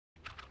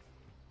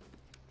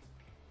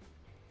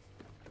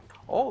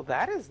Oh,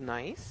 that is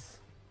nice.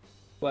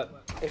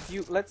 What? If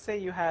you, let's say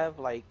you have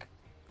like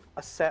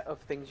a set of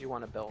things you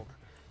want to build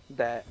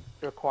that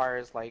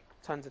requires like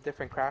tons of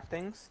different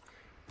craftings.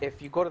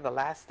 If you go to the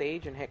last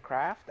stage and hit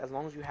craft, as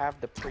long as you have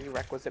the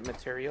prerequisite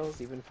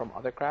materials, even from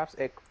other crafts,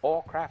 it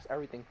all crafts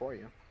everything for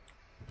you.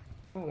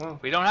 Oh wow.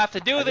 We don't have to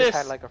do I this. just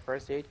had like a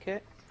first aid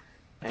kit.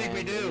 I think we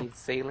And do. it needs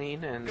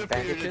saline and Good for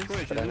you to bandages, Twitch, but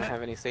I isn't didn't it?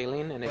 have any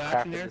saline, and it What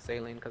happened crafted here? the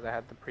saline because I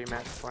had the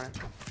pre-match for it.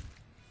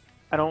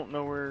 I don't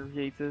know where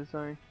Yates is,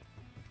 sorry.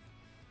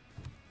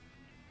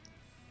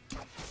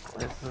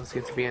 There doesn't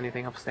seem to be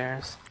anything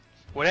upstairs.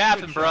 What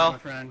happened, Good bro? shot, my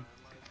friend.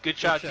 Good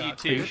shot Good to you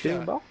shot. Are you too.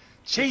 shooting, Bo?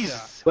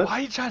 Jesus, What? why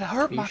are you trying to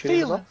hurt Are you my shooting,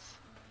 Bo? feelings?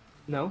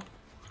 No.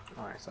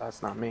 Alright, so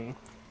that's not me.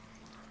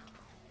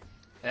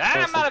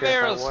 I'm out of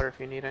arrows. Water if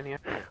you need any.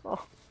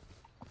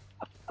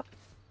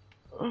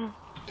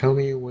 Tell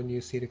me when you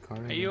see the car.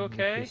 Are you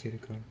okay? You see the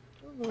car.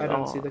 I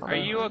don't see the Are car.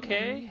 you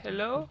okay?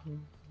 Hello?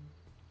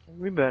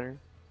 We better.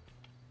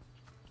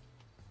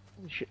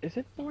 Is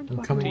it 4 I'm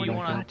o'clock? coming Do you back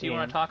wanna up. do you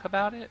wanna talk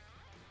about it?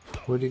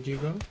 Where did you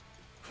go?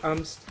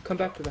 Come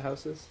back to the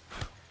houses.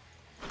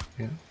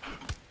 Yeah.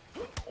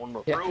 On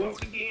the Yeah. road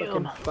Fucking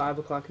again. 5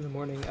 o'clock in the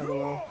morning.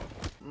 LOL.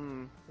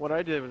 What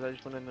I did was I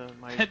just went into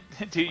my.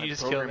 Dude, my you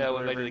just killed me. I program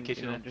went back to the whatever, and,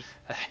 kitchen you know, and just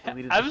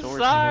deleted the I'm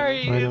source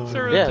sorry, I know.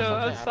 Saruto. Yeah,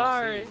 I'm something.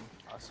 sorry.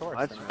 Sword.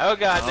 That's- Oh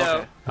god, no.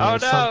 Okay. Oh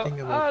Something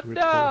no. about Oh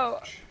no.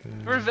 reproach,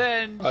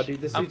 Revenge. Oh,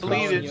 dude, this I'm dude's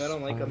following bleeding. you. I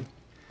don't like him.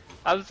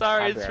 I'm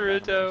sorry,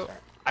 Saruto.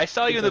 I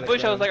saw you in the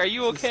bush. I was like, "Are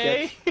you He's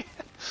okay?"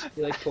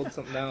 He like pulled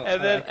something out.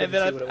 And then couldn't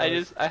see what it I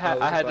was. just I Oh, it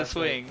was had a to flashlight.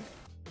 swing.